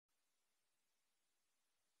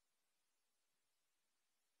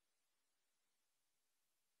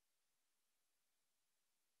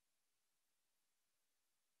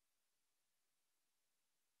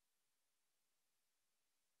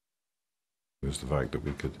was the fact that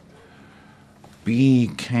we could be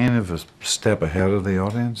kind of a step ahead of the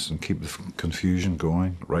audience and keep the confusion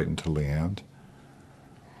going right until the end.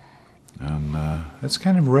 And it's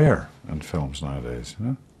kind of rare in films nowadays, you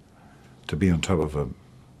know, to be on top of an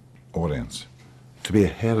audience, to be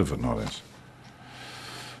ahead of an audience.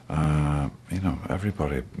 You know,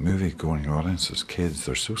 everybody, movie-going audiences, kids,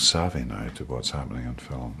 they're so savvy now to what's happening in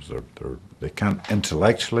films. They can't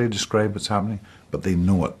intellectually describe what's happening, but they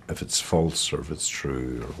know it, if it's false or if it's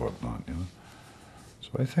true or whatnot, you know. So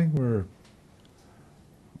I think we're,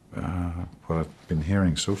 what I've been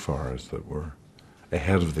hearing so far is that we're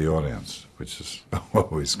ahead of the audience, which is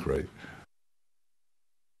always great.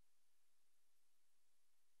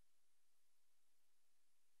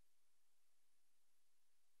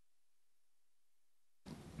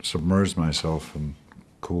 Submerged myself in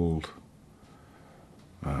cold,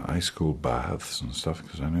 ice-cold baths and stuff,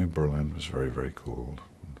 because I knew Berlin was very, very cold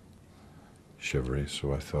and shivery,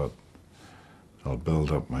 so I thought I'll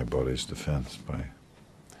build up my body's defense by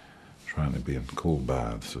trying to be in cold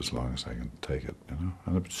baths as long as I can take it, you know.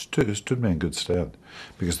 And it stood me in good stead,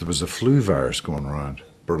 because there was a flu virus going around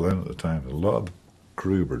Berlin at the time. A lot of the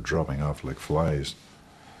crew were dropping off like flies,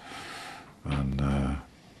 and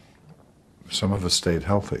some of us stayed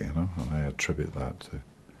healthy, you know, and I attribute that to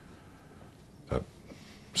that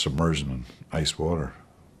submersion in ice water.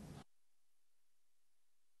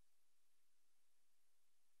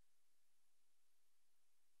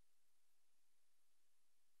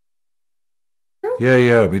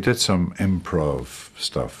 Yeah, we did some improv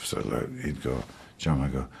stuff. So like, he'd go, John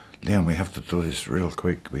would go, Liam, we have to do this real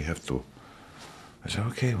quick. We have to. I said,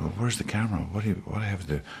 okay, well, where's the camera? What do I have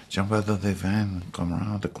to do? Jump out of the van, come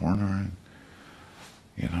around the corner, and,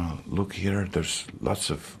 you know, look here, there's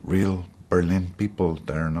lots of real Berlin people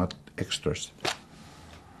there, not extras. I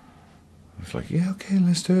was like, yeah, okay,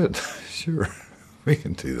 let's do it. Sure, we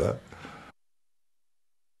can do that.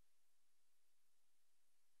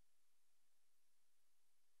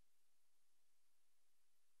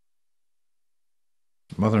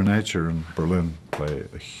 Mother Nature and Berlin play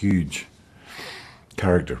a huge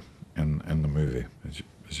character in the movie,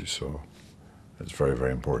 as you saw. It's very,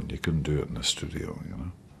 very important. You couldn't do it in a studio, you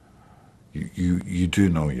know. You do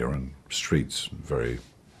know you're in streets, very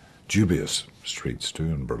dubious streets too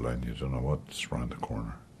in Berlin. You don't know what's around the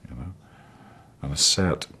corner, you know. And a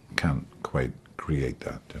set can't quite create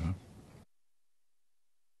that, you know.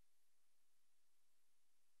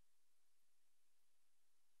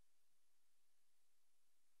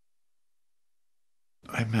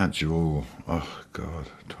 I met Joe, oh God,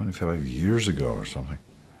 25 years ago or something.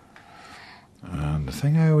 And the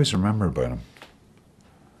thing I always remember about him,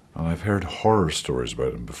 and I've heard horror stories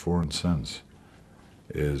about him before and since,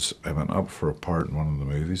 is I went up for a part in one of the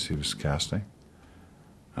movies he was casting,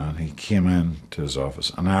 and he came in to his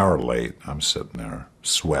office an hour late. I'm sitting there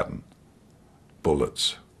sweating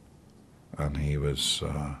bullets, and he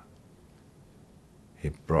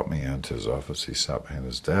brought me into his office. He sat behind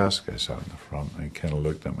his desk. I sat in the front, and he kind of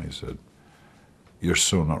looked at me and said, "You're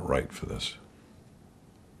so not right for this."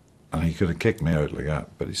 And he could have kicked me out like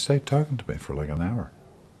that, but he stayed talking to me for like an hour.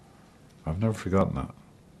 I've never forgotten that.